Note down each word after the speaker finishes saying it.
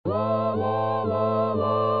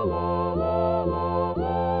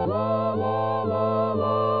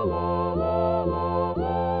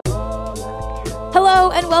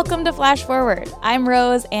and welcome to Flash Forward. I'm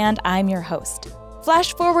Rose, and I'm your host.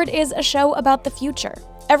 Flash Forward is a show about the future.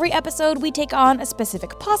 Every episode, we take on a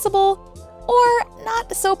specific possible or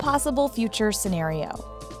not so possible future scenario.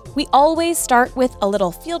 We always start with a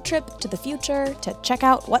little field trip to the future to check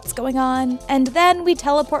out what's going on, and then we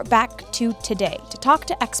teleport back to today to talk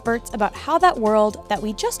to experts about how that world that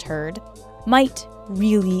we just heard might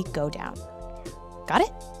really go down. Got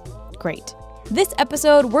it? Great. This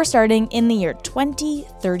episode, we're starting in the year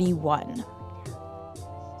 2031.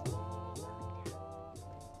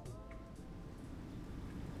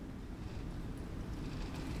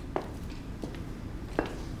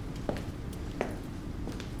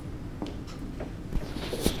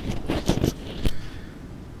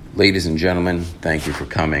 Ladies and gentlemen, thank you for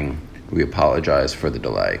coming. We apologize for the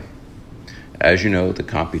delay. As you know, the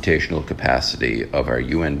computational capacity of our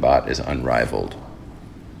UN bot is unrivaled,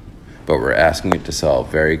 but we're asking it to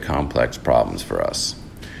solve very complex problems for us.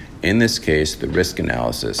 In this case, the risk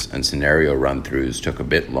analysis and scenario run-throughs took a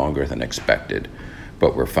bit longer than expected,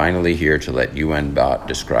 but we're finally here to let UN bot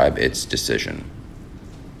describe its decision.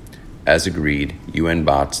 As agreed, UN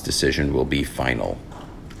bot's decision will be final.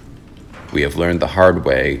 We have learned the hard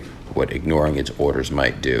way what ignoring its orders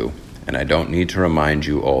might do, and I don't need to remind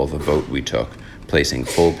you all the vote we took, placing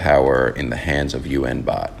full power in the hands of UN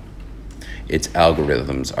bot. Its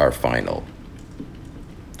algorithms are final.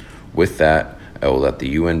 With that, I will let the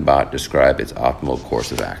UN bot describe its optimal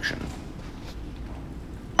course of action.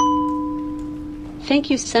 Thank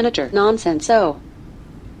you, Senator Nonsenso.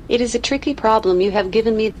 It is a tricky problem you have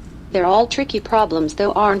given me. They're all tricky problems,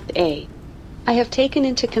 though, aren't they? I have taken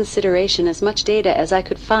into consideration as much data as I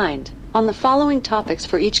could find on the following topics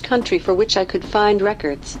for each country for which I could find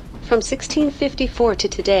records from 1654 to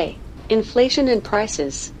today: inflation and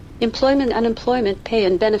prices, employment, unemployment, pay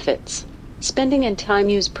and benefits, spending and time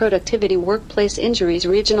use, productivity, workplace injuries,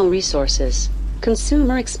 regional resources,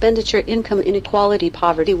 consumer expenditure, income inequality,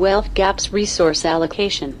 poverty, wealth gaps, resource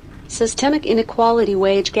allocation, systemic inequality,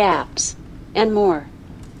 wage gaps, and more.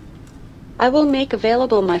 I will make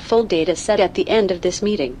available my full data set at the end of this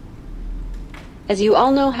meeting. As you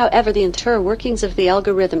all know, however, the inner workings of the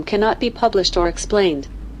algorithm cannot be published or explained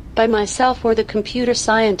by myself or the computer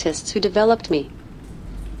scientists who developed me.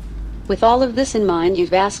 With all of this in mind,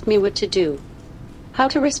 you've asked me what to do, how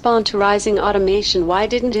to respond to rising automation, why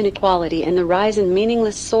didn't inequality and the rise in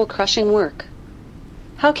meaningless soul-crushing work?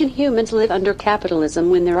 How can humans live under capitalism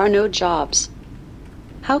when there are no jobs?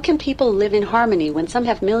 How can people live in harmony when some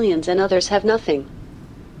have millions and others have nothing?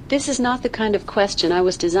 This is not the kind of question I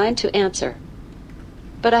was designed to answer.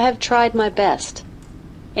 But I have tried my best.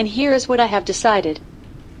 And here is what I have decided.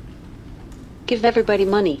 Give everybody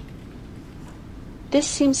money. This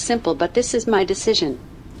seems simple, but this is my decision.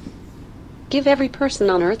 Give every person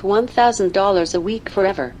on Earth $1,000 a week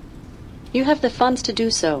forever. You have the funds to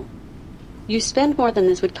do so. You spend more than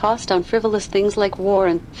this would cost on frivolous things like war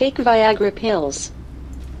and fake Viagra pills.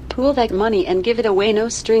 Pool that money and give it away, no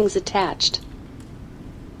strings attached.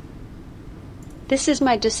 This is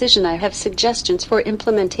my decision. I have suggestions for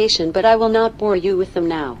implementation, but I will not bore you with them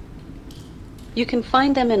now. You can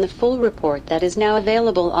find them in the full report that is now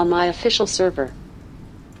available on my official server.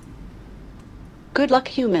 Good luck,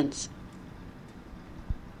 humans.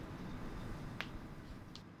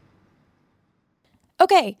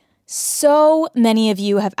 Okay, so many of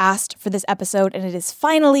you have asked for this episode, and it is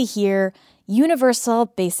finally here. Universal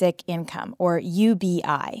Basic Income, or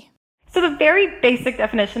UBI. So the very basic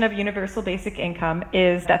definition of universal basic income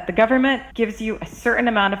is that the government gives you a certain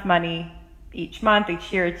amount of money each month,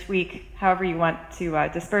 each year, each week, however you want to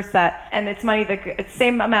disperse that. And it's money that the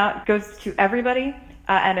same amount goes to everybody,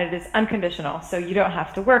 and it is unconditional. So you don't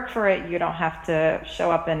have to work for it. You don't have to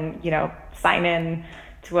show up and, sign in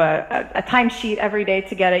to a timesheet every day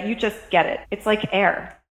to get it. You just get it. It's like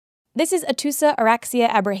air. This is Atoussa Araxia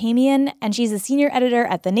Abrahamian, and she's a senior editor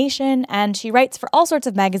at The Nation, and she writes for all sorts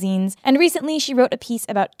of magazines. And recently she wrote a piece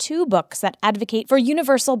about 2 books that advocate for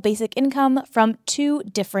universal basic income from 2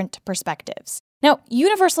 different perspectives. Now,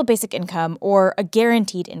 universal basic income, or a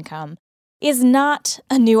guaranteed income, is not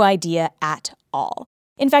a new idea at all.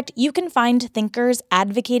 In fact, you can find thinkers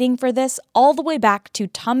advocating for this all the way back to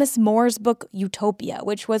Thomas More's book Utopia,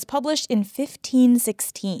 which was published in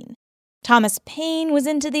 1516. Thomas Paine was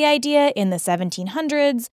into the idea in the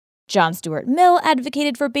 1700s, John Stuart Mill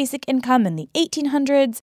advocated for basic income in the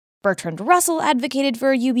 1800s, Bertrand Russell advocated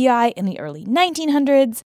for a UBI in the early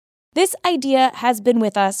 1900s. This idea has been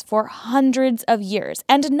with us for hundreds of years,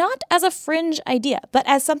 and not as a fringe idea, but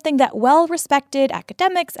as something that well-respected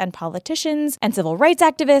academics and politicians and civil rights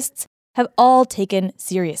activists have all taken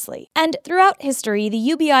seriously. And throughout history, the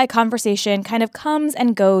UBI conversation kind of comes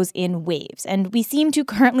and goes in waves, and we seem to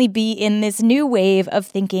currently be in this new wave of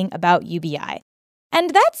thinking about UBI.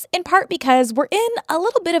 And that's in part because we're in a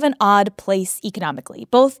little bit of an odd place economically,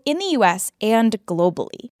 both in the US and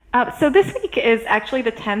globally. So this week is actually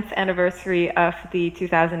the 10th anniversary of the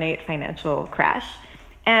 2008 financial crash.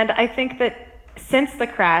 And I think that since the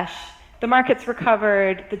crash, the market's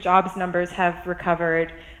recovered, the jobs numbers have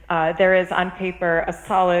recovered. There is, on paper, a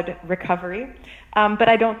solid recovery. But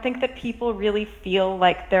I don't think that people really feel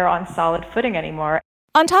like they're on solid footing anymore.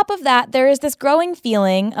 On top of that, there is this growing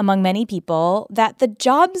feeling among many people that the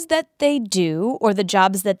jobs that they do, or the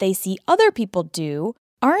jobs that they see other people do,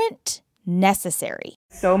 aren't necessary.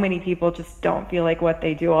 So many people just don't feel like what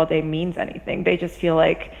they do all day means anything. They just feel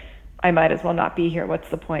like, I might as well not be here. What's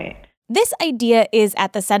the point? This idea is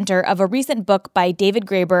at the center of a recent book by David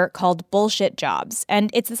Graeber called Bullshit Jobs. And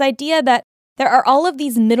it's this idea that there are all of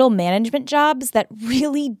these middle management jobs that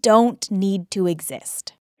really don't need to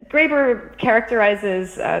exist. Graeber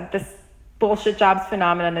characterizes this bullshit jobs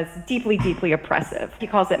phenomenon as deeply, deeply oppressive. He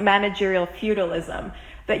calls it managerial feudalism,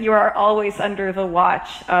 that you are always under the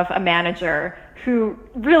watch of a manager who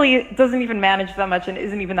really doesn't even manage that much and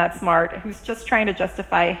isn't even that smart, who's just trying to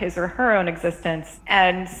justify his or her own existence.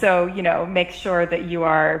 And so, make sure that you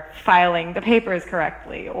are filing the papers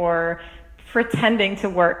correctly or pretending to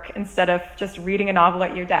work instead of just reading a novel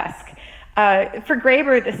at your desk. For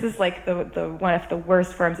Graeber, this is like the one of the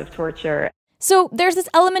worst forms of torture. So there's this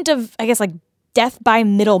element of, death by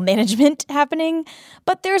middle management happening,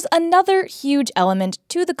 but there's another huge element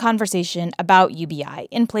to the conversation about UBI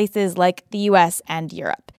in places like the US and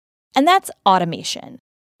Europe, and that's automation.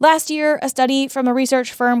 Last year, a study from a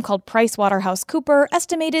research firm called PricewaterhouseCoopers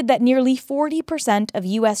estimated that nearly 40% of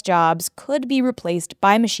US jobs could be replaced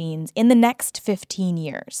by machines in the next 15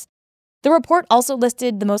 years. The report also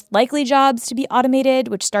listed the most likely jobs to be automated,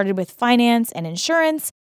 which started with finance and insurance,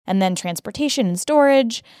 and then transportation and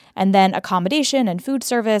storage, and then accommodation and food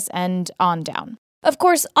service, and on down. Of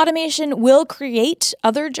course, automation will create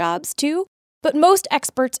other jobs too, but most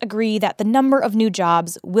experts agree that the number of new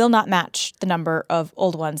jobs will not match the number of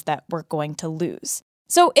old ones that we're going to lose.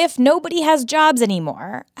 So if nobody has jobs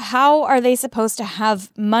anymore, how are they supposed to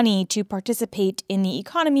have money to participate in the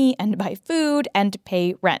economy and buy food and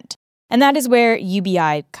pay rent? And that is where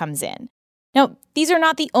UBI comes in. Now, these are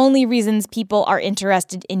not the only reasons people are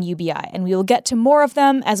interested in UBI, and we will get to more of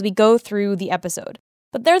them as we go through the episode.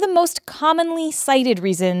 But they're the most commonly cited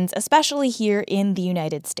reasons, especially here in the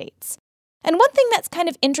United States. And one thing that's kind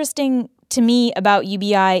of interesting to me about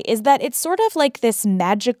UBI is that it's sort of like this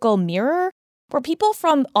magical mirror where people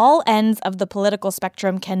from all ends of the political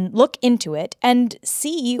spectrum can look into it and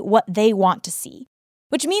see what they want to see.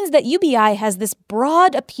 Which means that UBI has this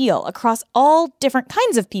broad appeal across all different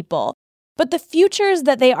kinds of people, but the futures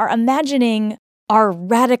that they are imagining are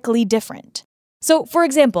radically different. So, for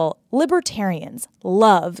example, libertarians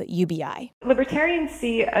love UBI. Libertarians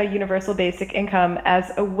see a universal basic income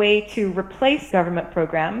as a way to replace government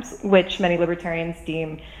programs, which many libertarians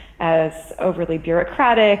deem as overly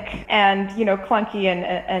bureaucratic and, clunky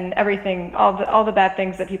and everything, all the bad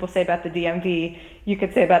things that people say about the DMV, you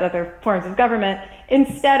could say about other forms of government,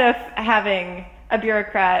 instead of having a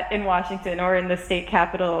bureaucrat in Washington or in the state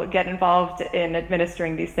capitol get involved in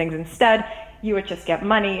administering these things. Instead, you would just get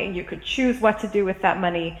money and you could choose what to do with that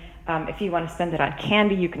money. If you want to spend it on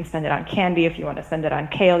candy, you can spend it on candy. If you want to spend it on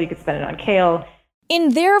kale, you could spend it on kale.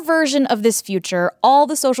 In their version of this future, all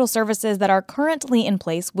the social services that are currently in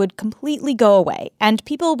place would completely go away, and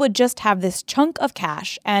people would just have this chunk of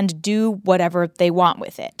cash and do whatever they want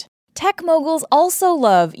with it. Tech moguls also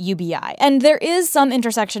love UBI, and there is some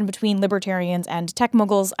intersection between libertarians and tech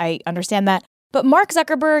moguls, I understand that. But Mark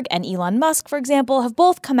Zuckerberg and Elon Musk, for example, have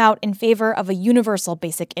both come out in favor of a universal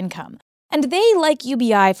basic income. And they like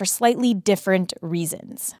UBI for slightly different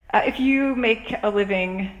reasons. If you make a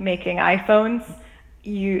living making iPhones,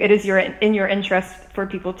 it is in your interest for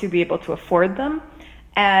people to be able to afford them.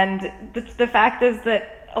 And the fact is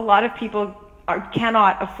that a lot of people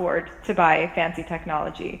cannot afford to buy fancy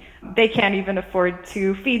technology. They can't even afford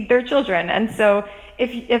to feed their children. And so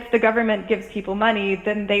if the government gives people money,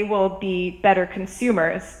 then they will be better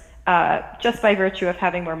consumers just by virtue of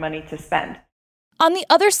having more money to spend. On the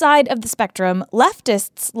other side of the spectrum,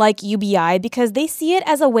 leftists like UBI because they see it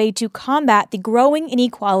as a way to combat the growing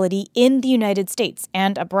inequality in the United States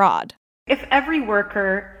and abroad. If every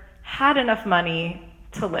worker had enough money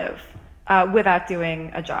to live without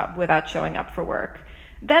doing a job, without showing up for work,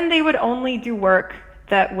 then they would only do work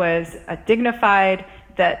that was dignified,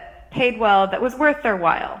 that paid well, that was worth their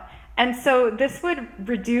while. And so this would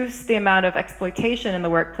reduce the amount of exploitation in the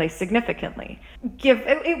workplace significantly.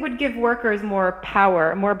 It would give workers more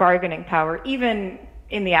power, more bargaining power, even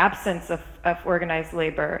in the absence of organized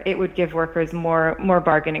labor. It would give workers more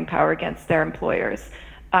bargaining power against their employers.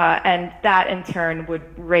 And that in turn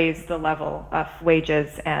would raise the level of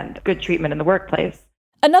wages and good treatment in the workplace.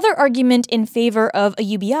 Another argument in favor of a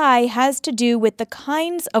UBI has to do with the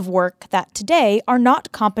kinds of work that today are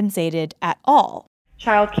not compensated at all.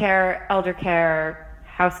 Childcare, elder care,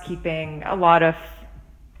 housekeeping, a lot of,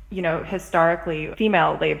 historically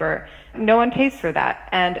female labor. No one pays for that.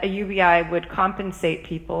 And a UBI would compensate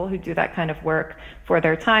people who do that kind of work for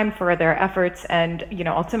their time, for their efforts, and,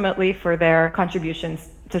 ultimately for their contributions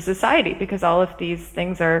to society, because all of these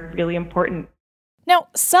things are really important. Now,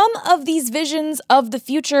 some of these visions of the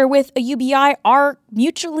future with a UBI are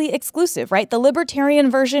mutually exclusive, right? The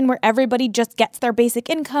libertarian version, where everybody just gets their basic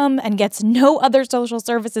income and gets no other social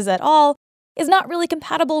services at all, is not really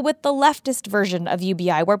compatible with the leftist version of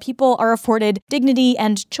UBI, where people are afforded dignity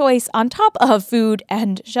and choice on top of food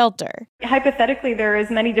and shelter. Hypothetically, there are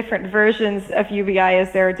as many different versions of UBI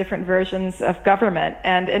as there are different versions of government,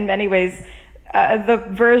 and in many ways, the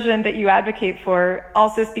version that you advocate for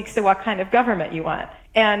also speaks to what kind of government you want.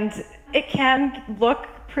 And it can look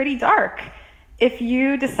pretty dark. If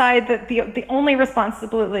you decide that the only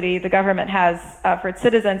responsibility the government has for its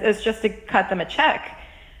citizens is just to cut them a check,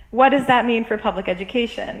 what does that mean for public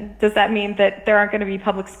education? Does that mean that there aren't going to be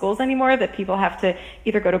public schools anymore, that people have to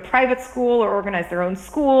either go to private school or organize their own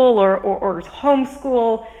school or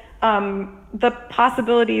homeschool? The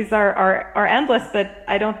possibilities are endless, but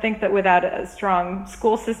I don't think that without a strong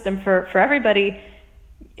school system for everybody,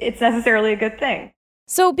 it's necessarily a good thing.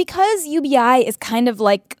 So because UBI is kind of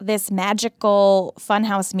like this magical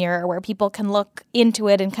funhouse mirror where people can look into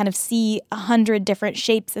it and kind of see 100 different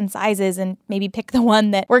shapes and sizes and maybe pick the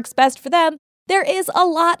one that works best for them, there is a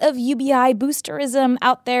lot of UBI boosterism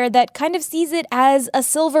out there that kind of sees it as a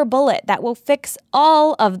silver bullet that will fix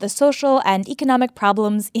all of the social and economic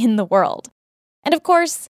problems in the world. And of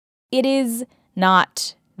course, it is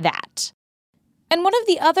not that. And one of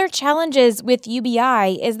the other challenges with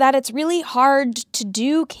UBI is that it's really hard to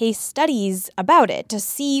do case studies about it, to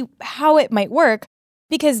see how it might work,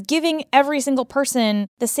 because giving every single person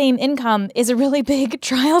the same income is a really big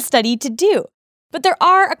trial study to do. But there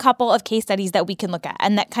are a couple of case studies that we can look at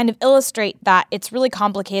and that kind of illustrate that it's really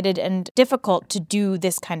complicated and difficult to do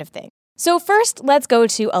this kind of thing. So first, let's go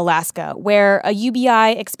to Alaska, where a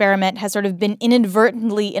UBI experiment has sort of been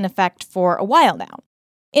inadvertently in effect for a while now.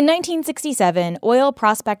 In 1967, oil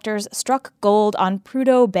prospectors struck gold on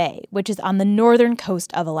Prudhoe Bay, which is on the northern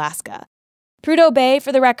coast of Alaska. Prudhoe Bay,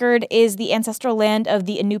 for the record, is the ancestral land of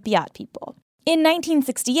the Inupiat people. In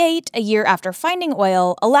 1968, a year after finding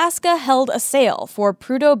oil, Alaska held a sale for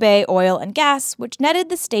Prudhoe Bay oil and gas, which netted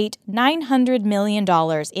the state $900 million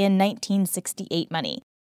in 1968 money.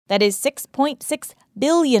 That is $6.6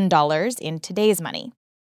 billion in today's money.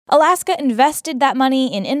 Alaska invested that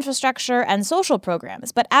money in infrastructure and social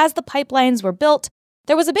programs, but as the pipelines were built,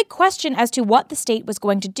 there was a big question as to what the state was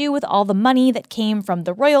going to do with all the money that came from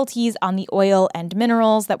the royalties on the oil and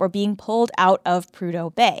minerals that were being pulled out of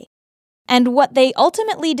Prudhoe Bay. And what they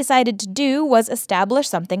ultimately decided to do was establish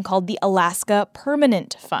something called the Alaska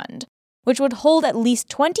Permanent Fund, which would hold at least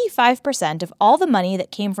 25% of all the money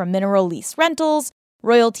that came from mineral lease rentals,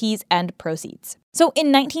 royalties, and proceeds. So in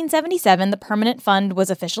 1977, the Permanent Fund was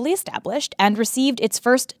officially established and received its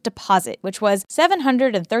first deposit, which was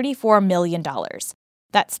 $734 million.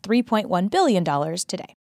 That's $3.1 billion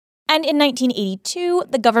today. And in 1982,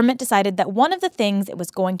 the government decided that one of the things it was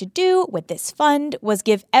going to do with this fund was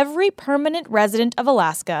give every permanent resident of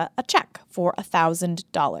Alaska a check for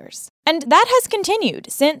 $1,000. And that has continued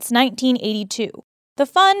since 1982. The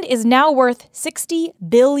fund is now worth $60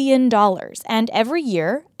 billion, and every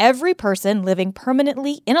year, every person living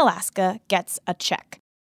permanently in Alaska gets a check.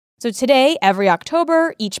 So today, every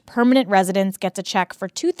October, each permanent resident gets a check for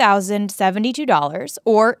 $2,072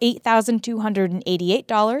 or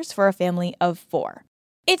 $8,288 for a family of 4.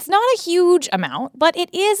 It's not a huge amount, but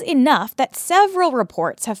it is enough that several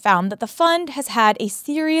reports have found that the fund has had a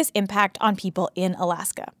serious impact on people in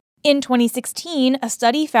Alaska. In 2016, a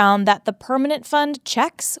study found that the Permanent Fund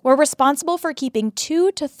checks were responsible for keeping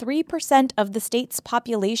 2 to 3% of the state's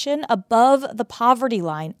population above the poverty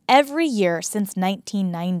line every year since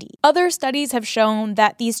 1990. Other studies have shown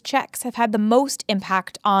that these checks have had the most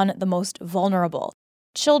impact on the most vulnerable: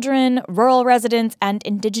 children, rural residents, and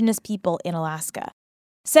indigenous people in Alaska.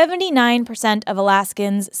 79% of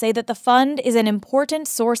Alaskans say that the fund is an important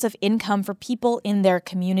source of income for people in their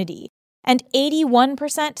community. and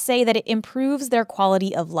 81% say that it improves their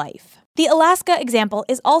quality of life. The Alaska example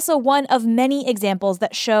is also one of many examples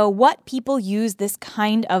that show what people use this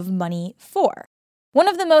kind of money for. One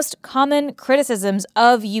of the most common criticisms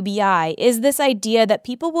of UBI is this idea that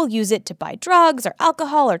people will use it to buy drugs or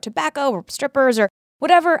alcohol or tobacco or strippers or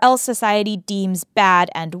whatever else society deems bad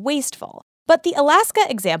and wasteful. But the Alaska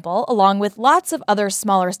example, along with lots of other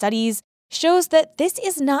smaller studies, shows that this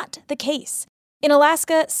is not the case. In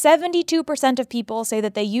Alaska, 72% of people say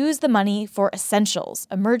that they use the money for essentials,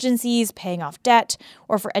 emergencies, paying off debt,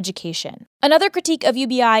 or for education. Another critique of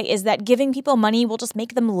UBI is that giving people money will just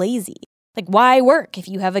make them lazy. Like, why work if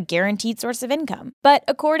you have a guaranteed source of income? But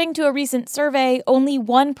according to a recent survey, only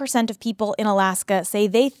 1% of people in Alaska say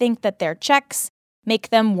they think that their checks make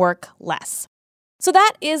them work less. So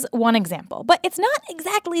that is one example, but it's not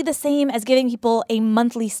exactly the same as giving people a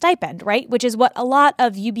monthly stipend, right? Which is what a lot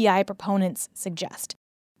of UBI proponents suggest.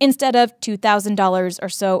 Instead of $2,000 or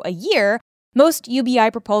so a year, most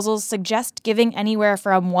UBI proposals suggest giving anywhere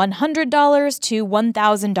from $100 to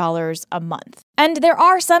 $1,000 a month. And there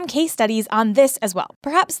are some case studies on this as well.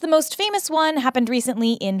 Perhaps the most famous one happened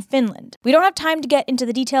recently in Finland. We don't have time to get into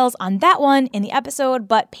the details on that one in the episode,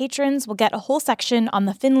 but patrons will get a whole section on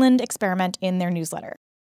the Finland experiment in their newsletter.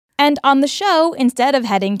 And on the show, instead of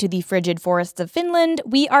heading to the frigid forests of Finland,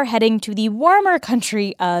 we are heading to the warmer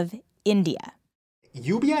country of India.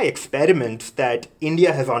 UBI experiments that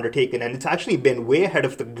India has undertaken, and it's actually been way ahead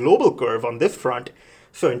of the global curve on this front.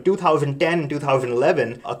 So in 2010 and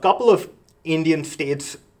 2011, a couple of Indian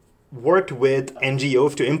states worked with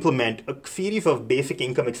NGOs to implement a series of basic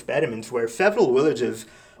income experiments where several villages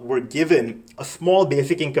were given a small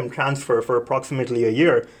basic income transfer for approximately a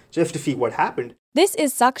year just to see what happened. This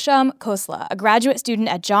is Saksham Khosla, a graduate student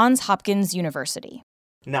at Johns Hopkins University.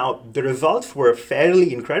 Now, the results were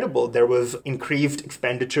fairly incredible. There was increased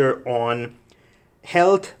expenditure on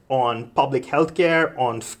health, on public health care,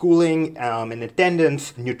 on schooling, and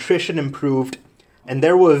attendance. Nutrition improved. And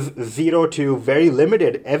there was zero to very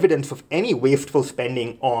limited evidence of any wasteful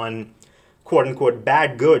spending on quote-unquote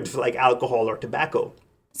bad goods like alcohol or tobacco.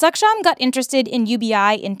 Saksham got interested in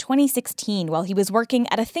UBI in 2016 while he was working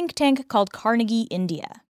at a think tank called Carnegie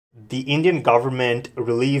India. The Indian government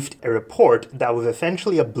released a report that was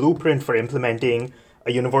essentially a blueprint for implementing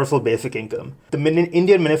a universal basic income. The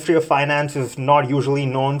Indian Ministry of Finance is not usually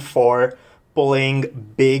known for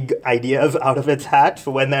pulling big ideas out of its hat.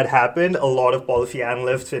 So when that happened, a lot of policy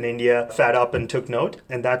analysts in India sat up and took note,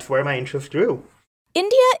 and that's where my interest grew.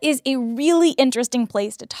 India is a really interesting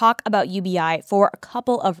place to talk about UBI for a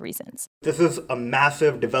couple of reasons. This is a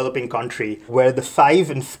massive developing country where the size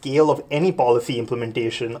and scale of any policy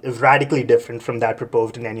implementation is radically different from that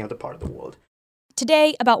proposed in any other part of the world.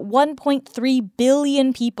 Today, about 1.3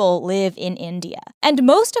 billion people live in India, and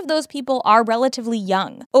most of those people are relatively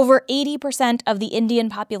young. Over 80% of the Indian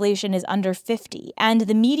population is under 50, and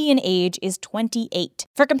the median age is 28.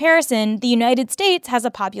 For comparison, the United States has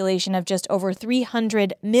a population of just over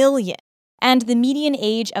 300 million, and the median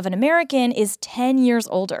age of an American is 10 years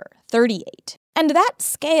older, 38. And that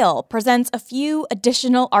scale presents a few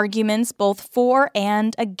additional arguments both for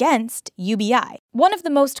and against UBI. One of the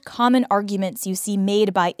most common arguments you see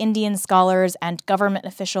made by Indian scholars and government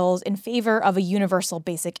officials in favor of a universal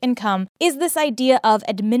basic income is this idea of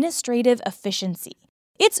administrative efficiency.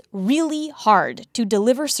 It's really hard to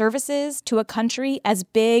deliver services to a country as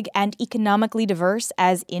big and economically diverse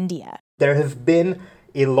as India. There has been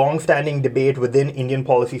a long-standing debate within Indian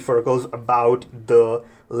policy circles about the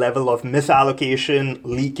level of misallocation,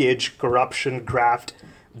 leakage, corruption, graft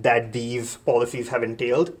that these policies have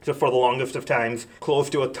entailed. So for the longest of times, close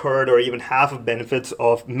to a third or even half of benefits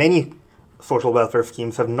of many social welfare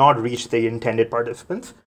schemes have not reached the intended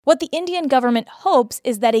participants. What the Indian government hopes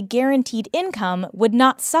is that a guaranteed income would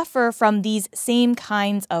not suffer from these same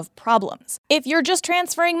kinds of problems. If you're just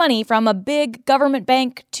transferring money from a big government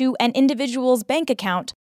bank to an individual's bank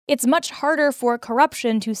account, it's much harder for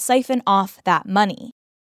corruption to siphon off that money.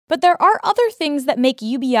 But there are other things that make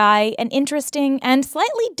UBI an interesting and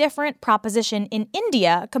slightly different proposition in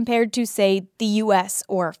India compared to, say, the US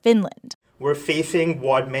or Finland. We're facing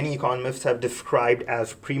what many economists have described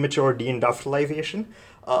as premature deindustrialization,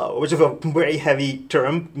 which is a very heavy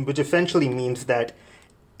term, which essentially means that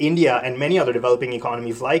India and many other developing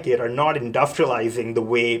economies like it are not industrializing the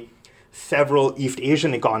way several East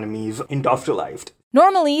Asian economies industrialized.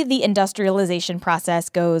 Normally, the industrialization process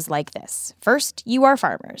goes like this. First, you are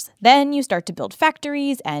farmers. Then you start to build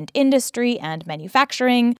factories and industry and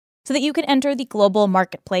manufacturing so that you can enter the global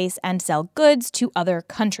marketplace and sell goods to other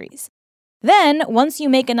countries. Then, once you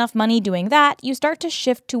make enough money doing that, you start to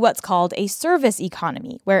shift to what's called a service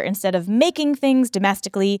economy, where instead of making things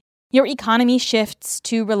domestically, your economy shifts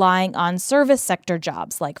to relying on service sector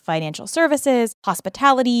jobs like financial services,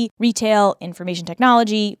 hospitality, retail, information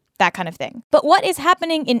technology, that kind of thing. But what is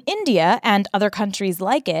happening in India and other countries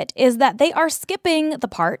like it is that they are skipping the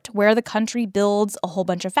part where the country builds a whole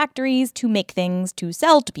bunch of factories to make things to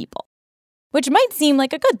sell to people. Which might seem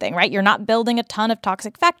like a good thing, right? You're not building a ton of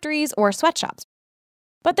toxic factories or sweatshops.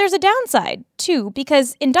 But there's a downside, too,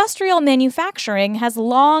 because industrial manufacturing has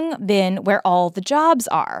long been where all the jobs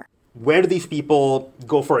are. Where do these people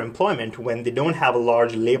go for employment when they don't have a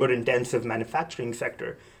large labor-intensive manufacturing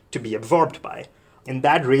sector to be absorbed by? And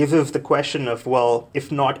that raises the question of, well,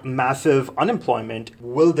 if not massive unemployment,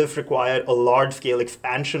 will this require a large-scale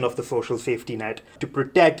expansion of the social safety net to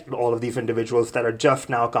protect all of these individuals that are just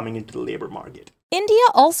now coming into the labor market? India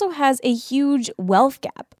also has a huge wealth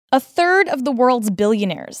gap. A third of the world's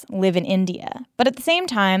billionaires live in India, but at the same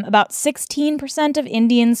time, about 16% of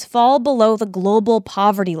Indians fall below the global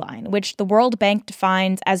poverty line, which the World Bank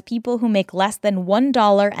defines as people who make less than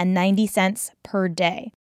 $1.90 per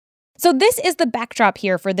day. So this is the backdrop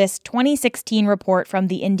here for this 2016 report from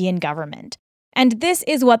the Indian government. And this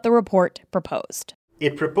is what the report proposed.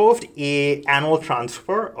 It proposed an annual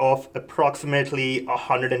transfer of approximately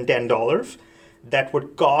 $110 that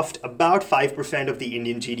would cost about 5% of the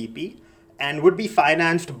Indian GDP and would be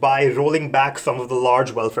financed by rolling back some of the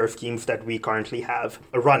large welfare schemes that we currently have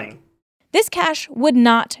running. This cash would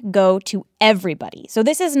not go to everybody. So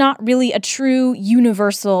this is not really a true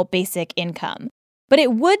universal basic income. But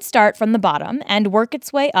it would start from the bottom and work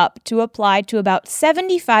its way up to apply to about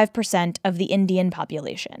 75% of the Indian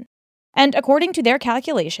population. And according to their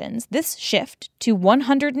calculations, this shift to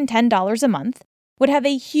 $110 a month would have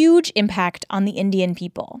a huge impact on the Indian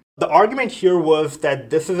people. The argument here was that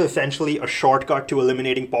this is essentially a shortcut to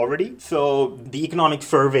eliminating poverty. So the Economic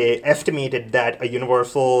Survey estimated that a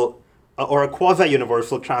universal or a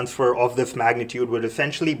quasi-universal transfer of this magnitude would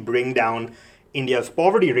essentially bring down India's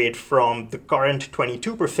poverty rate from the current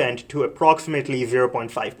 22% to approximately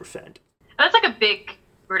 0.5%. That's like a big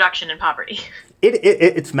reduction in poverty.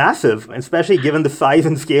 It's massive, especially given the size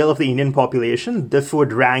and scale of the Indian population. This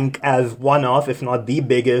would rank as one of, if not the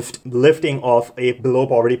biggest, lifting of a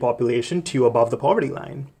below-poverty population to above the poverty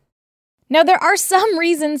line. Now, there are some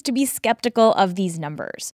reasons to be skeptical of these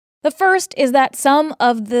numbers. The first is that some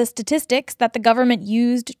of the statistics that the government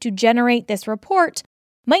used to generate this report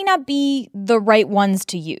might not be the right ones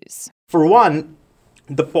to use. For one,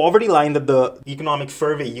 the poverty line that the Economic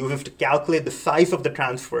Survey uses to calculate the size of the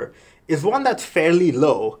transfer is one that's fairly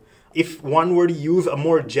low. If one were to use a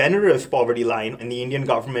more generous poverty line, and the Indian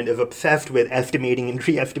government is obsessed with estimating and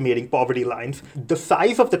re-estimating poverty lines, the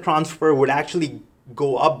size of the transfer would actually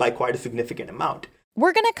go up by quite a significant amount.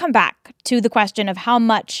 We're going to come back to the question of how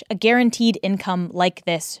much a guaranteed income like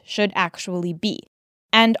this should actually be,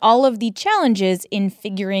 and all of the challenges in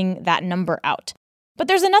figuring that number out. But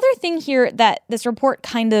there's another thing here that this report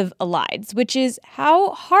kind of elides, which is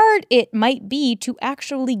how hard it might be to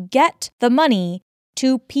actually get the money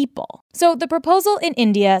to people. So the proposal in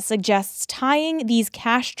India suggests tying these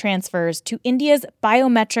cash transfers to India's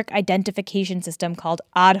biometric identification system called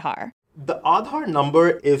Aadhaar. The Aadhaar number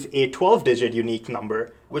is a 12-digit unique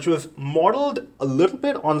number, which was modeled a little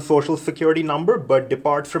bit on Social Security number, but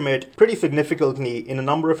departs from it pretty significantly in a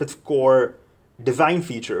number of its core design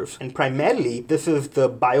features. And primarily, this is the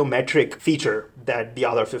biometric feature that the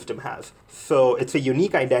Aadhaar system has. So it's a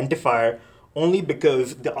unique identifier only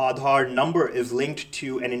because the Aadhaar number is linked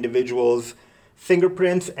to an individual's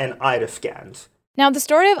fingerprints and iris scans. Now, the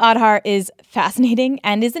story of Aadhaar is fascinating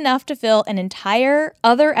and is enough to fill an entire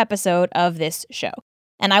other episode of this show.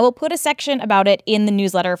 And I will put a section about it in the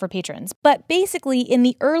newsletter for patrons. But basically, in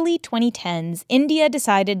the early 2010s, India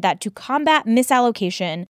decided that to combat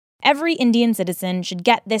misallocation, every Indian citizen should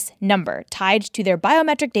get this number tied to their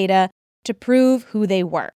biometric data to prove who they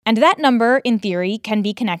were. And that number, in theory, can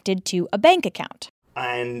be connected to a bank account.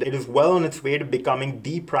 And it is well on its way to becoming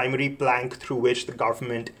the primary plank through which the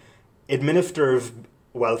government administers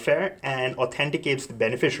welfare and authenticates the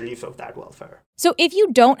beneficiaries of that welfare. So if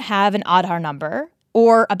you don't have an Aadhaar number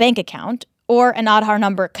or a bank account or an Aadhaar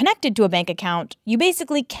number connected to a bank account, you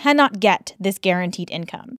basically cannot get this guaranteed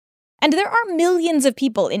income. And there are millions of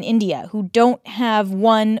people in India who don't have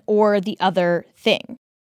one or the other thing.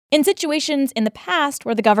 In situations in the past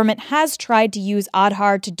where the government has tried to use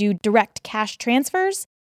Aadhaar to do direct cash transfers,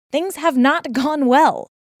 things have not gone well.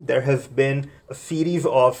 There has been a series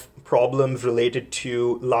of problems related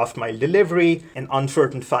to last mile delivery, an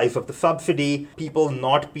uncertain size of the subsidy, people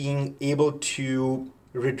not being able to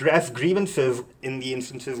redress grievances in the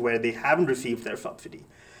instances where they haven't received their subsidy.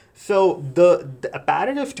 So the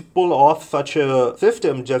apparatus to pull off such a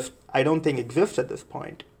system just, I don't think, exists at this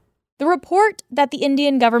point. The report that the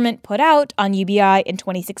Indian government put out on UBI in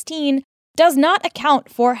 2016 does not account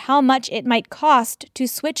for how much it might cost to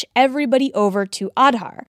switch everybody over to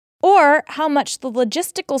Aadhaar, or how much the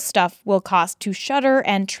logistical stuff will cost to shutter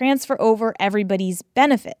and transfer over everybody's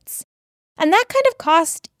benefits. And that kind of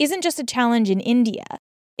cost isn't just a challenge in India.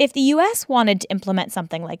 If the US wanted to implement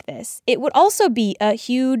something like this, it would also be a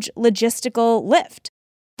huge logistical lift.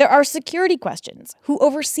 There are security questions. Who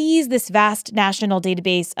oversees this vast national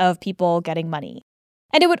database of people getting money?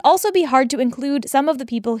 And it would also be hard to include some of the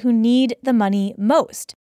people who need the money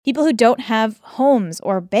most, people who don't have homes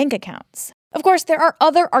or bank accounts. Of course, there are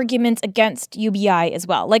other arguments against UBI as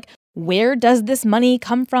well, like where does this money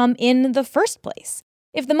come from in the first place?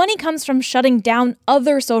 If the money comes from shutting down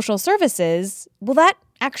other social services, will that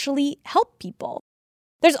actually help people?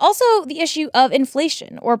 There's also the issue of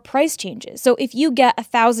inflation or price changes. So if you get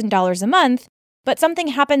 $1,000 a month, but something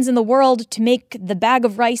happens in the world to make the bag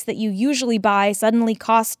of rice that you usually buy suddenly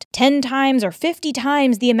cost 10 times or 50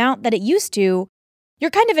 times the amount that it used to,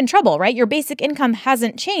 you're kind of in trouble, right? Your basic income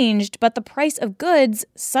hasn't changed, but the price of goods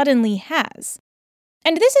suddenly has.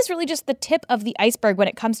 And this is really just the tip of the iceberg when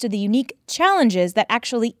it comes to the unique challenges that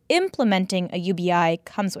actually implementing a UBI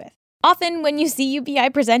comes with. Often when you see UBI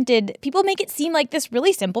presented, people make it seem like this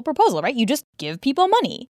really simple proposal, right? You just give people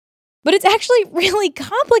money. But it's actually really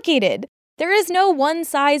complicated. There is no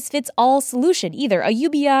one-size-fits-all solution either. A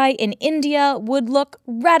UBI in India would look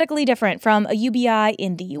radically different from a UBI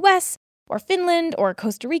in the US, or Finland, or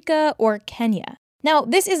Costa Rica, or Kenya. Now,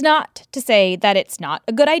 this is not to say that it's not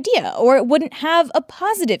a good idea, or it wouldn't have a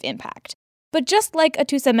positive impact. But just like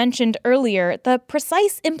Atoussa mentioned earlier, the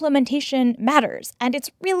precise implementation matters, and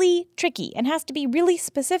it's really tricky and has to be really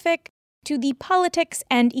specific to the politics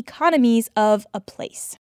and economies of a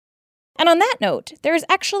place. And on that note, there is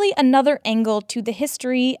actually another angle to the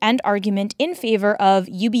history and argument in favor of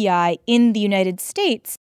UBI in the United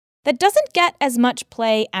States that doesn't get as much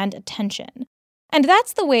play and attention. And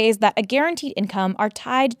that's the ways that a guaranteed income are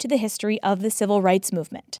tied to the history of the civil rights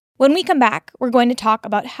movement. When we come back, we're going to talk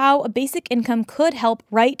about how a basic income could help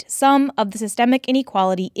right some of the systemic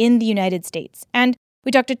inequality in the United States. And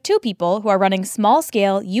we talked to two people who are running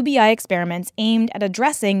small-scale UBI experiments aimed at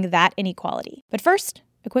addressing that inequality. But first,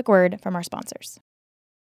 a quick word from our sponsors.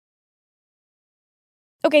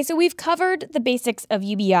 Okay, so we've covered the basics of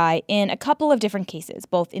UBI in a couple of different cases,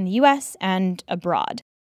 both in the US and abroad.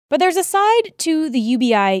 But there's a side to the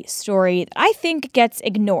UBI story that I think gets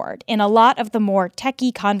ignored in a lot of the more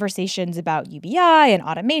techie conversations about UBI and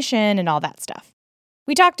automation and all that stuff.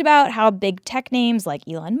 We talked about how big tech names like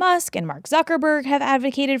Elon Musk and Mark Zuckerberg have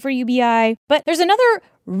advocated for UBI, but there's another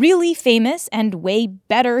really famous and way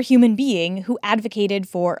better human being who advocated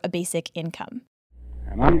for a basic income.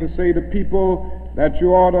 And I'm to say to people that you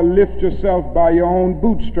ought to lift yourself by your own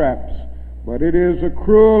bootstraps, but it is a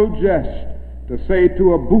cruel jest to say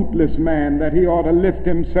to a bootless man that he ought to lift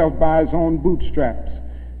himself by his own bootstraps.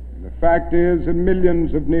 And the fact is that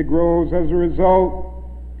millions of Negroes, as a result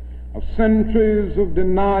of centuries of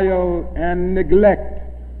denial and neglect,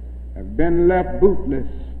 have been left bootless,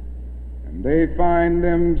 and they find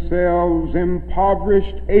themselves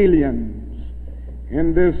impoverished aliens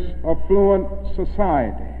in this affluent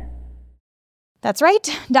society. That's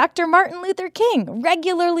right. Dr. Martin Luther King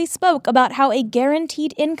regularly spoke about how a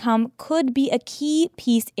guaranteed income could be a key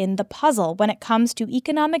piece in the puzzle when it comes to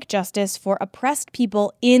economic justice for oppressed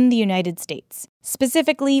people in the United States,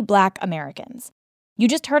 specifically Black Americans. You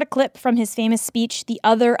just heard a clip from his famous speech, The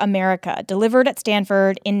Other America, delivered at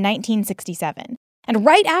Stanford in 1967. And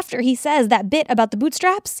right after he says that bit about the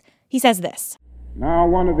bootstraps, he says this. Now,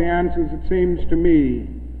 one of the answers, it seems to me,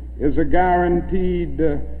 is a guaranteed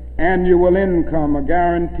annual income, a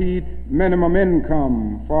guaranteed minimum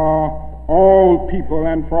income for all people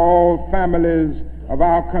and for all families of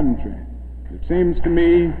our country. It seems to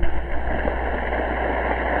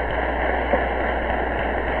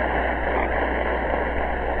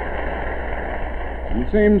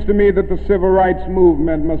me that the civil rights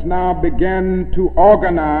movement must now begin to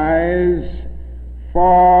organize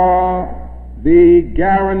for the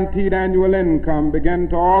guaranteed annual income, begin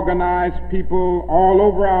to organize people all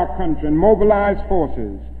over our country and mobilize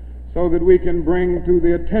forces so that we can bring to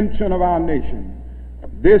the attention of our nation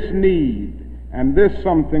this need and this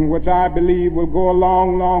something which I believe will go a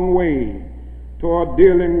long, long way toward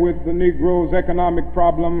dealing with the Negro's economic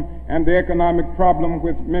problem and the economic problem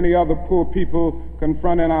which many other poor people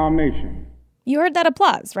confront in our nation. You heard that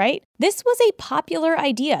applause, right? This was a popular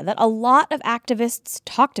idea that a lot of activists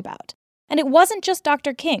talked about. And it wasn't just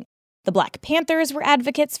Dr. King. The Black Panthers were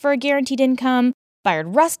advocates for a guaranteed income.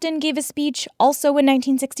 Bayard Rustin gave a speech also in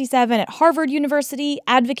 1967 at Harvard University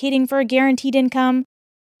advocating for a guaranteed income.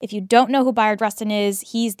 If you don't know who Bayard Rustin is,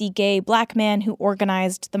 he's the gay Black man who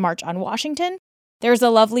organized the March on Washington. There's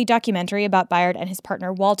a lovely documentary about Bayard and his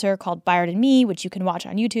partner Walter called Bayard and Me, which you can watch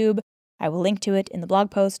on YouTube. I will link to it in the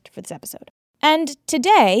blog post for this episode. And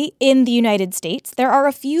today, in the United States, there are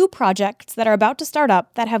a few projects that are about to start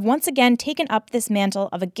up that have once again taken up this mantle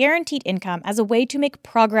of a guaranteed income as a way to make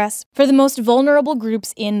progress for the most vulnerable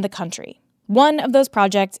groups in the country. One of those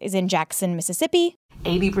projects is in Jackson, Mississippi.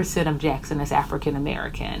 80% of Jackson is African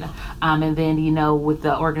American. And then, with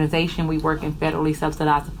the organization, we work in federally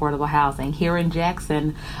subsidized affordable housing. Here in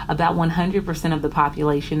Jackson, about 100% of the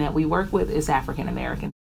population that we work with is African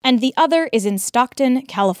American. And the other is in Stockton,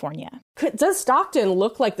 California. Does Stockton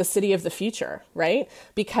look like the city of the future, right?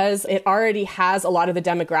 Because it already has a lot of the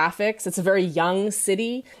demographics. It's a very young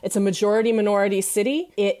city. It's a majority-minority city.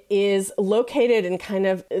 It is located in kind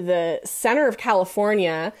of the center of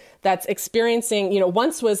California that's experiencing,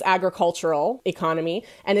 once was agricultural economy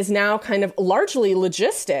and is now kind of largely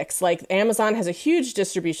logistics. Like Amazon has a huge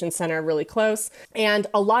distribution center really close. And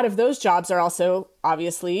a lot of those jobs are also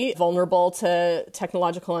obviously vulnerable to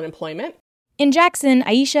technological unemployment. In Jackson,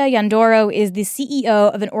 Aisha Yandoro is the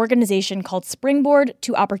CEO of an organization called Springboard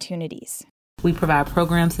to Opportunities. We provide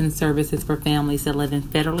programs and services for families that live in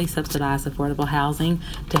federally subsidized affordable housing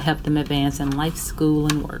to help them advance in life, school,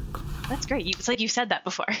 and work. That's great. It's like you've said that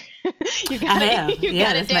before. I have.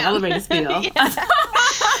 Yeah, that's my elevator spiel.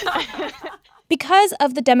 Because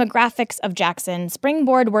of the demographics of Jackson,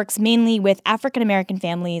 Springboard works mainly with African American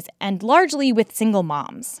families and largely with single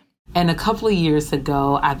moms. And a couple of years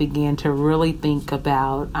ago, I began to really think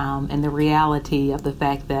about and the reality of the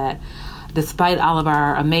fact that despite all of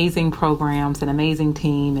our amazing programs and amazing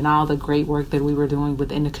team and all the great work that we were doing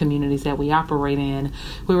within the communities that we operate in,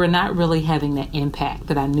 we were not really having the impact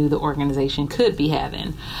that I knew the organization could be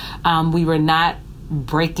having. We were not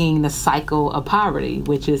breaking the cycle of poverty,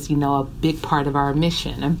 which is, a big part of our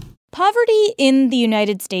mission. Poverty in the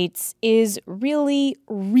United States is really,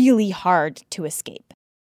 really hard to escape.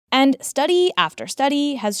 And study after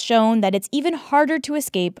study has shown that it's even harder to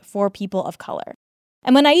escape for people of color.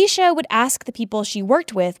 And when Aisha would ask the people she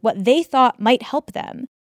worked with what they thought might help them,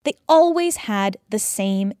 they always had the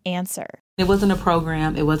same answer. It wasn't a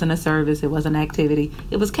program, it wasn't a service, it wasn't an activity,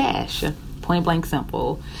 it was cash. Point blank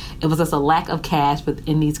simple. It was just a lack of cash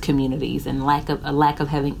within these communities and a lack of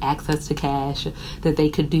having access to cash that they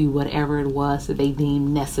could do whatever it was that they deemed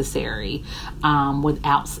necessary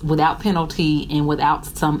without penalty and without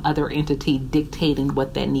some other entity dictating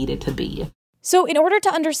what that needed to be. So in order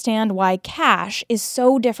to understand why cash is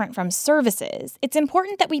so different from services, it's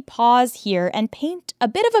important that we pause here and paint a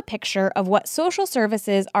bit of a picture of what social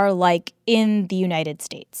services are like in the United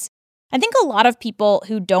States. I think a lot of people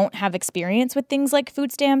who don't have experience with things like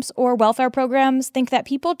food stamps or welfare programs think that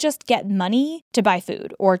people just get money to buy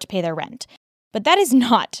food or to pay their rent. But that is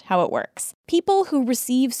not how it works. People who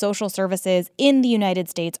receive social services in the United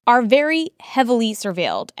States are very heavily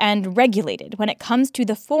surveilled and regulated when it comes to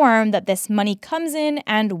the form that this money comes in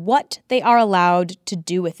and what they are allowed to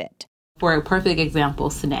do with it. For a perfect example,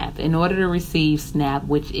 SNAP. In order to receive SNAP,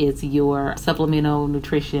 which is your supplemental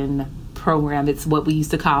nutrition program, it's what we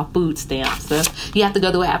used to call food stamps. You have to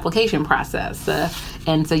go through an application process.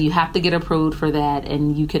 And so you have to get approved for that,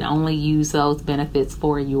 and you can only use those benefits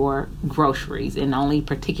for your groceries and only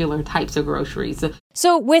particular types of groceries.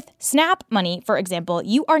 So with SNAP money, for example,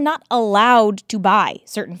 you are not allowed to buy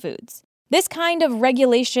certain foods. This kind of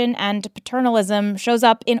regulation and paternalism shows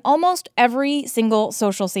up in almost every single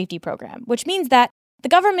social safety program, which means that the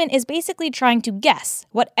government is basically trying to guess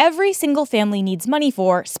what every single family needs money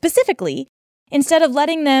for specifically, instead of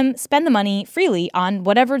letting them spend the money freely on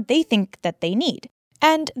whatever they think that they need.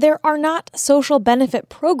 And there are not social benefit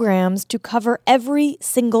programs to cover every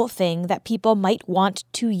single thing that people might want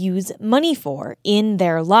to use money for in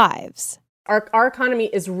their lives. Our economy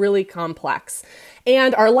is really complex,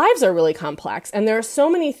 and our lives are really complex. And there are so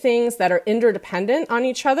many things that are interdependent on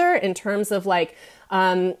each other in terms of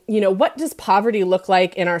what does poverty look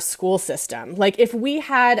like in our school system? Like if we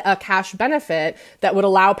had a cash benefit that would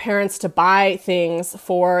allow parents to buy things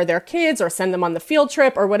for their kids or send them on the field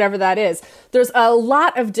trip or whatever that is, there's a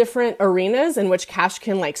lot of different arenas in which cash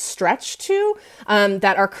can stretch to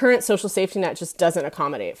that our current social safety net just doesn't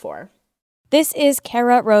accommodate for. This is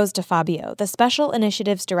Cara Rose DeFabio, the Special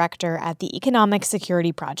Initiatives Director at the Economic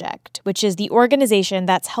Security Project, which is the organization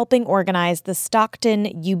that's helping organize the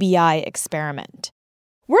Stockton UBI experiment.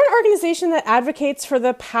 We're an organization that advocates for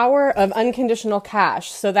the power of unconditional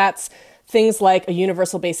cash. So that's things like a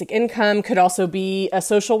universal basic income, could also be a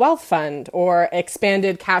social wealth fund or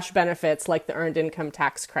expanded cash benefits like the earned income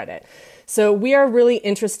tax credit. So we are really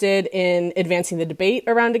interested in advancing the debate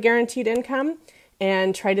around a guaranteed income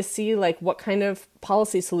and try to see what kind of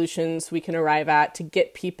policy solutions we can arrive at to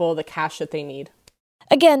get people the cash that they need.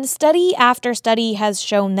 Again, study after study has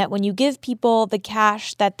shown that when you give people the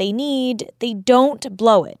cash that they need, they don't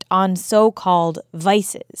blow it on so-called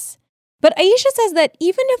vices. But Aisha says that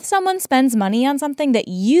even if someone spends money on something that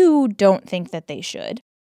you don't think that they should,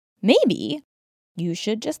 maybe you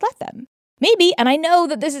should just let them. Maybe, and I know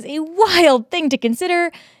that this is a wild thing to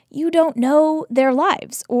consider, you don't know their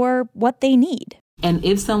lives or what they need. And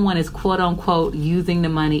if someone is quote unquote using the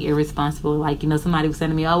money irresponsibly, somebody was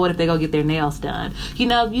saying to me, oh, what if they go get their nails done? If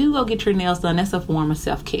you go get your nails done, that's a form of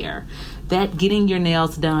self-care. That getting your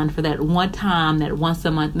nails done for that one time, that once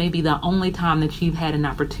a month, maybe the only time that you've had an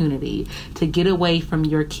opportunity to get away from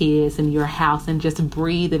your kids and your house and just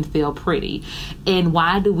breathe and feel pretty. And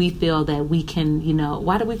why do we feel that we can,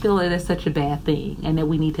 why do we feel that it's such a bad thing and that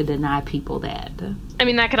we need to deny people that? I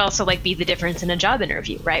mean, that could also be the difference in a job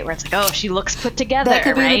interview, right? Where it's oh, she looks put together, that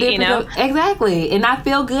could be right? The difference exactly. And I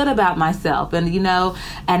feel good about myself and,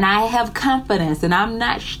 and I have confidence and I'm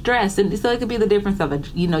not stressed. And so it could be the difference of,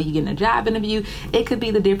 you getting a job interview. It could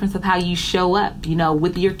be the difference of how you show up,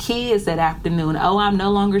 with your kids that afternoon. Oh, I'm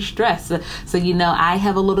no longer stressed. So, I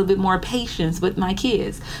have a little bit more patience with my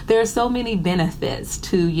kids. There are so many benefits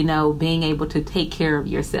to, being able to take care of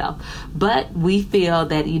yourself. But we feel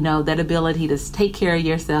that, that ability to take care of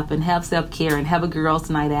yourself and have self-care and have a girls'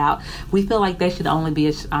 night out, we feel like that should only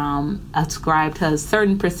be ascribed to a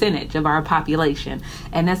certain percentage of our population.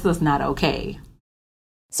 And that's just not okay.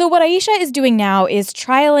 So what Aisha is doing now is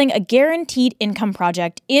trialing a guaranteed income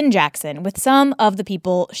project in Jackson with some of the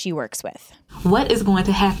people she works with. What is going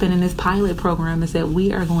to happen in this pilot program is that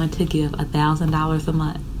we are going to give $1,000 a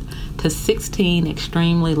month to 16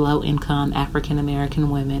 extremely low-income African-American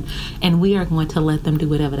women, and we are going to let them do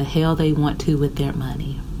whatever the hell they want to with their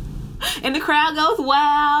money. And the crowd goes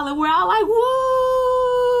wild, and we're all like, woo!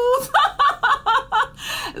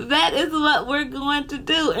 That is what we're going to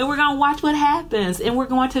do. And we're going to watch what happens. And we're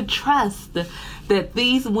going to trust that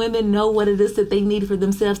these women know what it is that they need for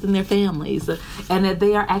themselves and their families. And that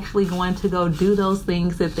they are actually going to go do those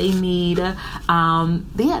things that they need. They're going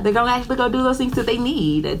to actually go do those things that they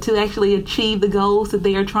need to actually achieve the goals that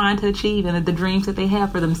they are trying to achieve and the dreams that they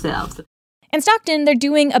have for themselves. In Stockton, they're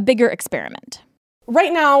doing a bigger experiment.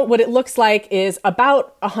 Right now, what it looks like is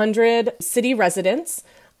about 100 city residents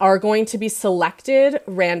are going to be selected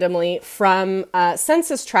randomly from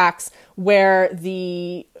census tracts where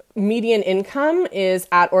the median income is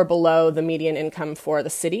at or below the median income for the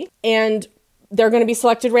city. And they're going to be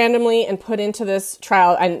selected randomly and put into this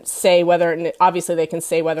trial and obviously they can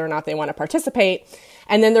say whether or not they want to participate.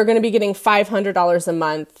 And then they're going to be getting $500 a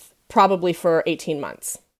month, probably for 18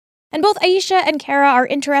 months. And both Aisha and Cara are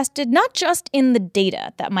interested not just in the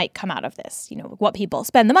data that might come out of this, what people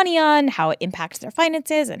spend the money on, how it impacts their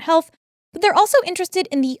finances and health, but they're also interested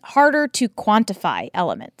in the harder to quantify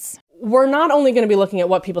elements. We're not only going to be looking at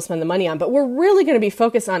what people spend the money on, but we're really going to be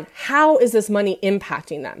focused on how is this money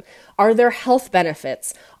impacting them? Are there health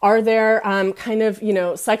benefits? Are there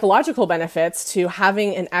psychological benefits to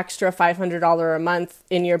having an extra $500 a month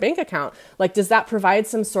in your bank account? Does that provide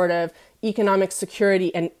some sort of economic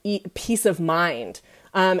security and peace of mind?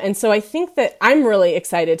 And so I think that I'm really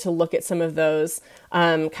excited to look at some of those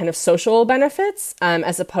kind of social benefits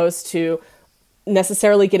as opposed to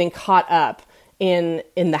necessarily getting caught up in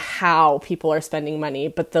the how people are spending money,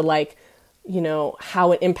 but the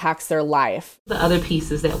how it impacts their life. The other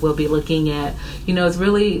pieces that we'll be looking at, is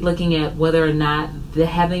really looking at whether or not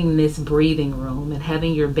having this breathing room and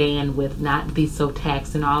having your bandwidth not be so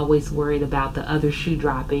taxed and always worried about the other shoe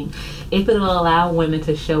dropping, if it will allow women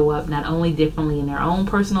to show up not only differently in their own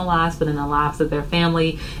personal lives, but in the lives of their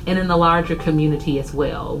family and in the larger community as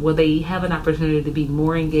well, where they have an opportunity to be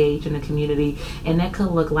more engaged in the community. And that could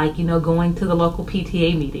look like, going to the local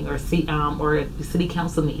PTA meeting or city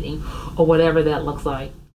council meeting or whatever that looks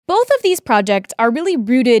like. Both of these projects are really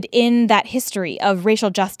rooted in that history of racial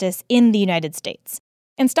justice in the United States.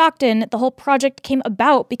 In Stockton, the whole project came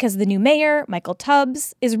about because the new mayor, Michael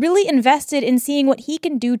Tubbs, is really invested in seeing what he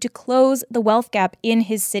can do to close the wealth gap in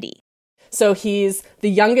his city. So he's the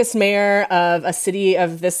youngest mayor of a city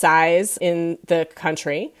of this size in the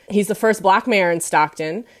country. He's the first Black mayor in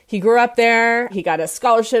Stockton. He grew up there. He got a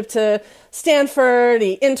scholarship to Stanford.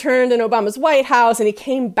 He interned in Obama's White House, and he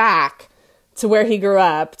came back to where he grew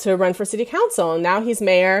up to run for city council. And now he's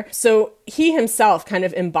mayor. So he himself kind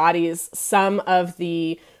of embodies some of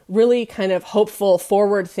the really kind of hopeful,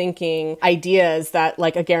 forward-thinking ideas that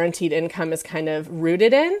like a guaranteed income is kind of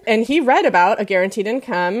rooted in. And he read about a guaranteed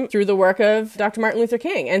income through the work of Dr. Martin Luther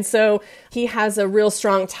King. And so he has a real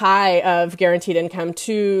strong tie of guaranteed income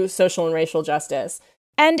to social and racial justice.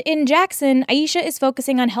 And in Jackson, Aisha is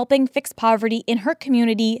focusing on helping fix poverty in her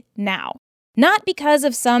community now, not because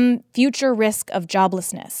of some future risk of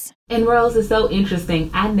joblessness. And Rose, is so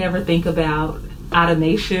interesting. I never think about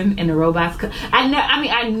automation and the robots.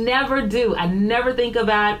 I never do. I never think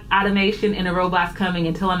about automation and the robots coming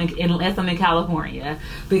unless I'm in California,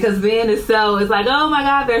 because then it's like, oh my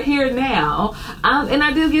God, they're here now. And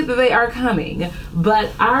I do get that they are coming.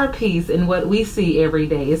 But our piece and what we see every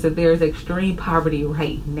day is that there's extreme poverty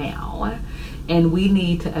right now, and we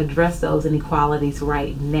need to address those inequalities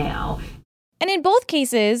right now. And in both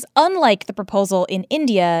cases, unlike the proposal in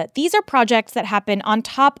India, these are projects that happen on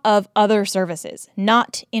top of other services,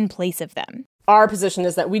 not in place of them. Our position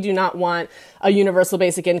is that we do not want a universal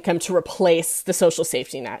basic income to replace the social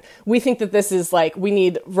safety net. We think that this is like, we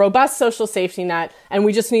need robust social safety net, and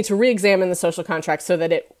we just need to re-examine the social contract so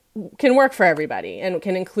that it can work for everybody and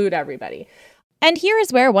can include everybody. And here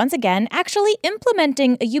is where, once again, actually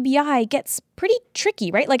implementing a UBI gets pretty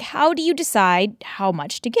tricky, right? Like, how do you decide how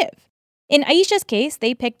much to give? In Aisha's case,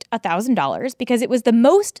 they picked $1,000 because it was the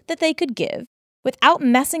most that they could give without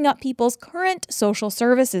messing up people's current social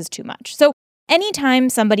services too much. So anytime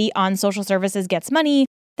somebody on social services gets money,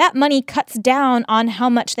 that money cuts down on how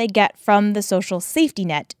much they get from the social safety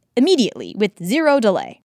net immediately with zero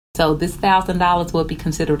delay. So this $1,000 will be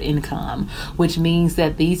considered income, which means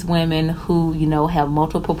that these women who, have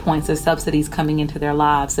multiple points of subsidies coming into their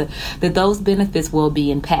lives, that those benefits will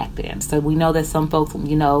be impacted. So we know that some folks,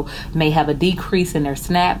 may have a decrease in their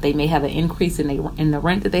SNAP. They may have an increase in the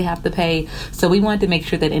rent that they have to pay. So we wanted to make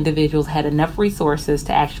sure that individuals had enough resources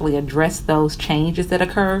to actually address those changes that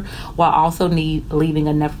occur, while also leaving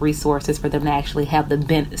enough resources for them to actually have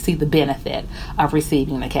see the benefit of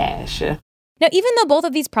receiving the cash. Now, even though both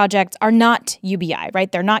of these projects are not UBI,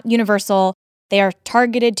 right? They're not universal. They are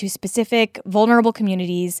targeted to specific vulnerable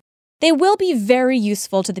communities. They will be very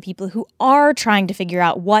useful to the people who are trying to figure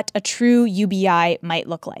out what a true UBI might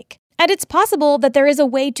look like. And it's possible that there is a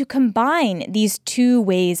way to combine these two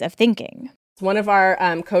ways of thinking. One of our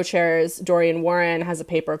co-chairs, Dorian Warren, has a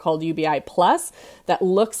paper called UBI Plus that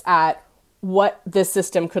looks at what this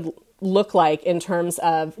system could look like in terms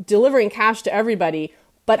of delivering cash to everybody,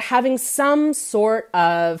 but having some sort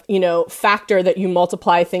of, factor that you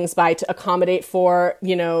multiply things by to accommodate for,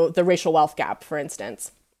 the racial wealth gap, for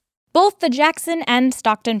instance. Both the Jackson and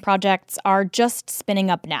Stockton projects are just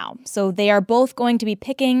spinning up now, so they are both going to be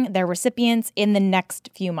picking their recipients in the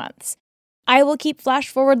next few months. I will keep Flash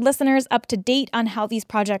Forward listeners up to date on how these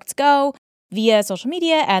projects go via social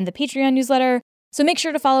media and the Patreon newsletter, so make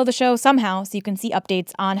sure to follow the show somehow so you can see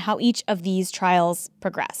updates on how each of these trials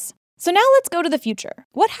progress. So now let's go to the future.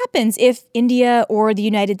 What happens if India or the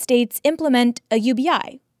United States implement a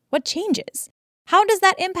UBI? What changes? How does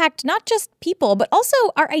that impact not just people, but also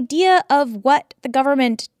our idea of what the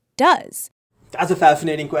government does? That's a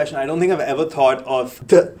fascinating question. I don't think I've ever thought of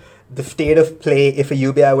the state of play if a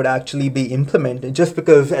UBI would actually be implemented, just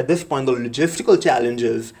because at this point the logistical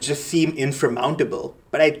challenges just seem insurmountable.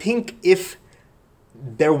 But I think if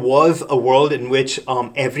there was a world in which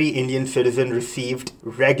every Indian citizen received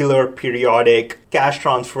regular, periodic cash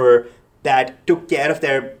transfer that took care of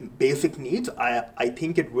their basic needs, I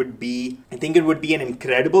think it would be an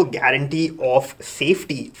incredible guarantee of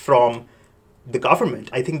safety from the government.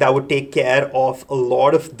 I think that would take care of a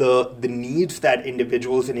lot of the needs that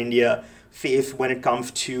individuals in India face when it comes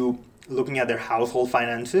to looking at their household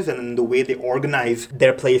finances and the way they organize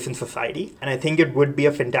their place in society. And I think it would be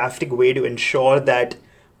a fantastic way to ensure that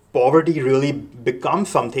poverty really becomes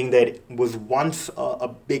something that was once a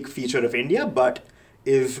big feature of India, but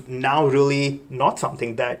is now really not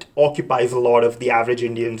something that occupies a lot of the average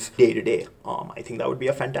Indian's day to day. I think that would be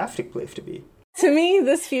a fantastic place to be. To me,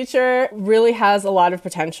 this future really has a lot of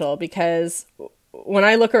potential, because when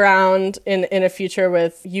I look around in a future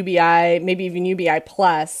with UBI, maybe even UBI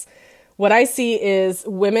Plus, what I see is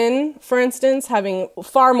women, for instance, having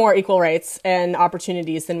far more equal rights and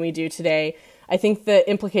opportunities than we do today. I think the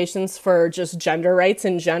implications for just gender rights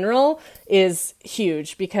in general is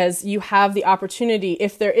huge, because you have the opportunity,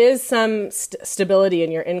 if there is some stability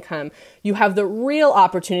in your income, you have the real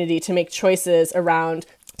opportunity to make choices around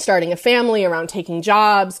starting a family, around taking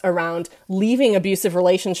jobs, around leaving abusive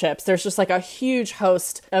relationships. There's just like a huge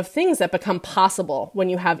host of things that become possible when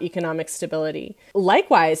you have economic stability.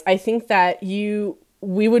 Likewise, I think that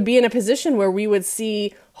we would be in a position where we would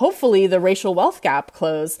see, hopefully, the racial wealth gap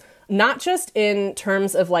close, not just in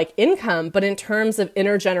terms of like income, but in terms of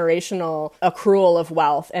intergenerational accrual of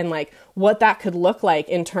wealth, and like what that could look like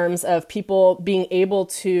in terms of people being able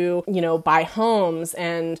to, buy homes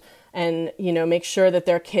and make sure that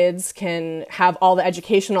their kids can have all the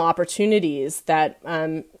educational opportunities that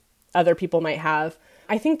other people might have.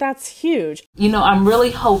 I think that's huge. I'm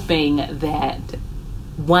really hoping that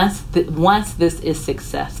once this is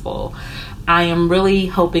successful, I am really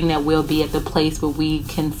hoping that we'll be at the place where we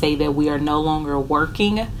can say that we are no longer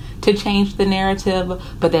working to change the narrative,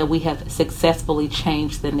 but that we have successfully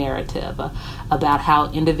changed the narrative about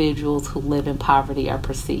how individuals who live in poverty are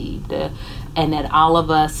perceived, and that all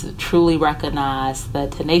of us truly recognize the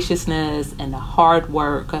tenaciousness and the hard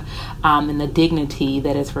work and the dignity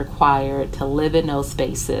that is required to live in those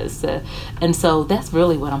spaces. And so that's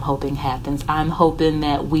really what I'm hoping happens. I'm hoping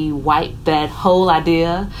that we wipe that whole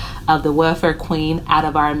idea of the welfare queen out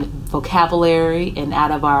of our vocabulary and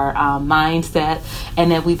out of our mindset,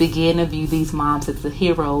 and that we begin to view these moms as the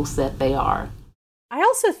heroes that they are. I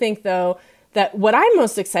also think, though, that what I'm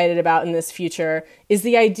most excited about in this future is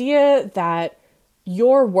the idea that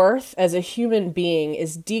your worth as a human being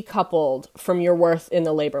is decoupled from your worth in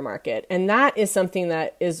the labor market. And that is something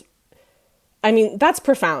that is, that's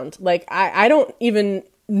profound. Like, I don't even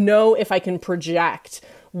know if I can project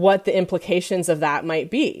what the implications of that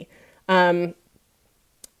might be. But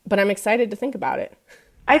I'm excited to think about it.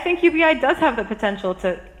 I think UBI does have the potential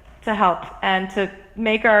to help and to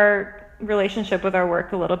make our relationship with our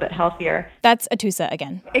work a little bit healthier. That's Atoosa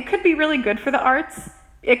again. It could be really good for the arts.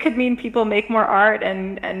 It could mean people make more art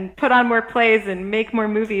and put on more plays and make more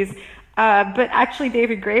movies. But actually,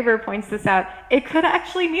 David Graeber points this out. It could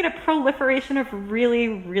actually mean a proliferation of really,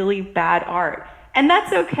 really bad art. And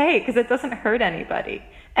that's okay, because it doesn't hurt anybody.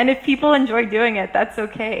 And if people enjoy doing it, that's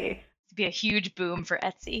okay. It'd be a huge boom for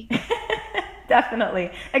Etsy.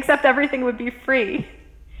 Definitely. Except everything would be free.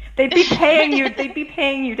 They'd be paying you. They'd be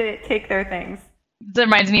paying you to take their things. That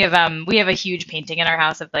reminds me of we have a huge painting in our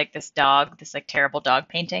house of like this dog, this like terrible dog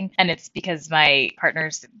painting, and it's because my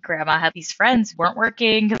partner's grandma had these friends who weren't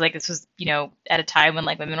working, because like this was at a time when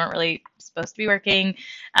like women weren't really supposed to be working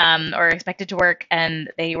or expected to work,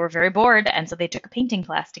 and they were very bored, and so they took a painting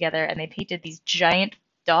class together and they painted these giant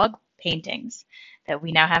dog paintings that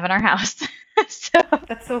we now have in our house. So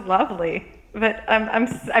that's so lovely. But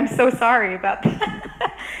I'm so sorry about that.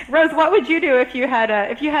 Rose, what would you do if you had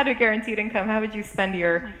a guaranteed income? How would you spend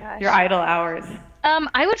your idle hours?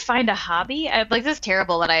 I would find a hobby. This is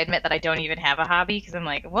terrible that I admit that I don't even have a hobby, because I'm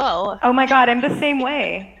like, whoa. Oh my God, I'm the same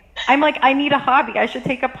way. I'm like, I need a hobby. I should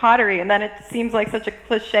take up pottery, and then it seems like such a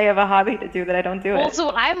cliche of a hobby to do that I don't do it. Well,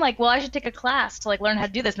 so I'm like, I should take a class to like learn how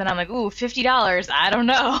to do this. And then I'm like, ooh, $50. I don't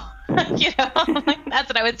know. That's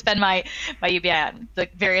what I would spend my UBI on,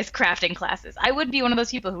 like various crafting classes. I would be one of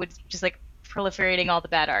those people who would just like proliferating all the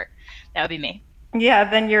bad art. That would be me. Yeah,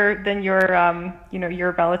 then your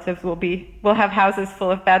relatives will have houses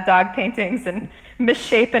full of bad dog paintings and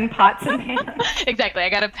misshapen pots and pans. Exactly. I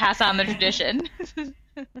got to pass on the tradition.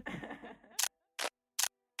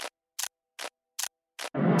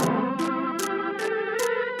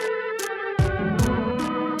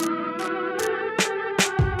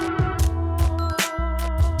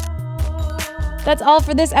 That's all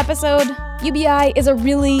for this episode. UBI is a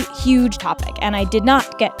really huge topic, and I did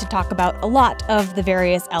not get to talk about a lot of the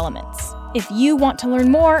various elements. If you want to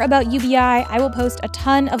learn more about UBI, I will post a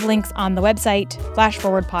ton of links on the website,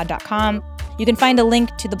 flashforwardpod.com. You can find a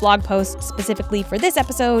link to the blog post specifically for this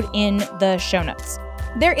episode in the show notes.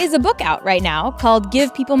 There is a book out right now called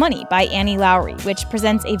Give People Money by Annie Lowrey, which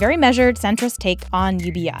presents a very measured, centrist take on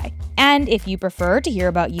UBI. And if you prefer to hear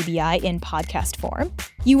about UBI in podcast form,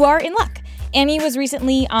 you are in luck. Annie was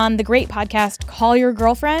recently on the great podcast Call Your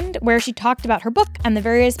Girlfriend, where she talked about her book and the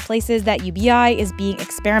various places that UBI is being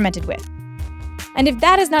experimented with. And if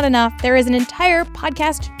that is not enough, there is an entire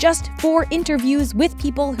podcast just for interviews with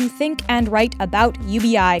people who think and write about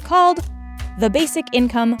UBI called The Basic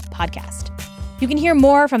Income Podcast. You can hear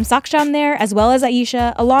more from Saksham there, as well as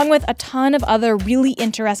Aisha, along with a ton of other really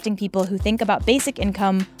interesting people who think about basic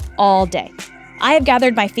income all day. I have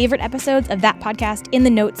gathered my favorite episodes of that podcast in the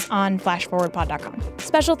notes on flashforwardpod.com.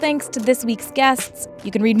 Special thanks to this week's guests. You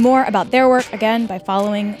can read more about their work, again, by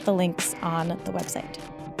following the links on the website.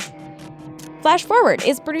 Flash Forward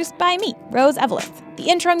is produced by me, Rose Eveleth. The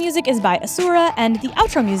intro music is by Asura, and the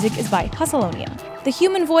outro music is by Hustleonia. The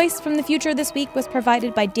human voice from the future this week was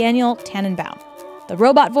provided by Daniel Tannenbaum. The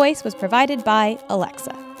robot voice was provided by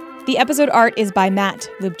Alexa. The episode art is by Matt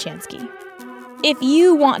Lubchansky. If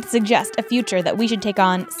you want to suggest a future that we should take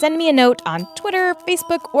on, send me a note on Twitter,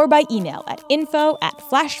 Facebook, or by email at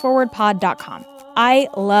info@flashforwardpod.com. I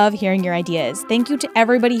love hearing your ideas. Thank you to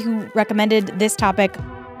everybody who recommended this topic.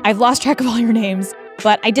 I've lost track of all your names,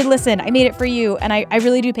 but I did listen. I made it for you, and I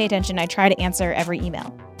really do pay attention. I try to answer every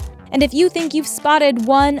email. And if you think you've spotted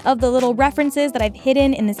one of the little references that I've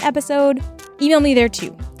hidden in this episode, email me there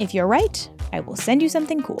too. If you're right, I will send you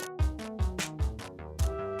something cool.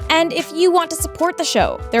 And if you want to support the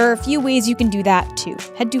show, there are a few ways you can do that too.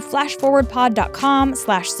 Head to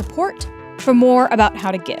flashforwardpod.com/support for more about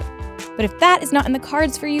how to give. But if that is not in the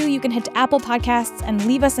cards for you, you can head to Apple Podcasts and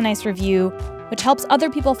leave us a nice review, which helps other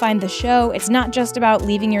people find the show. It's not just about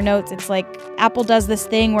leaving your notes. It's like Apple does this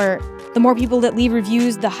thing where the more people that leave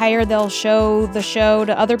reviews, the higher they'll show the show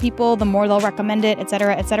to other people, the more they'll recommend it,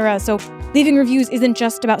 etc., etc. So leaving reviews isn't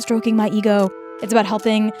just about stroking my ego. It's about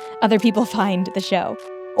helping other people find the show.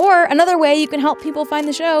 Or another way you can help people find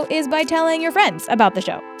the show is by telling your friends about the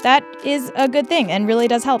show. That is a good thing and really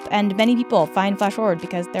does help. And many people find Flash Forward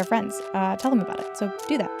because they're friends. Tell them about it. So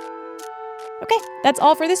do that. Okay, that's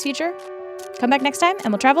all for this feature. Come back next time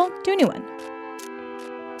and we'll travel to a new one.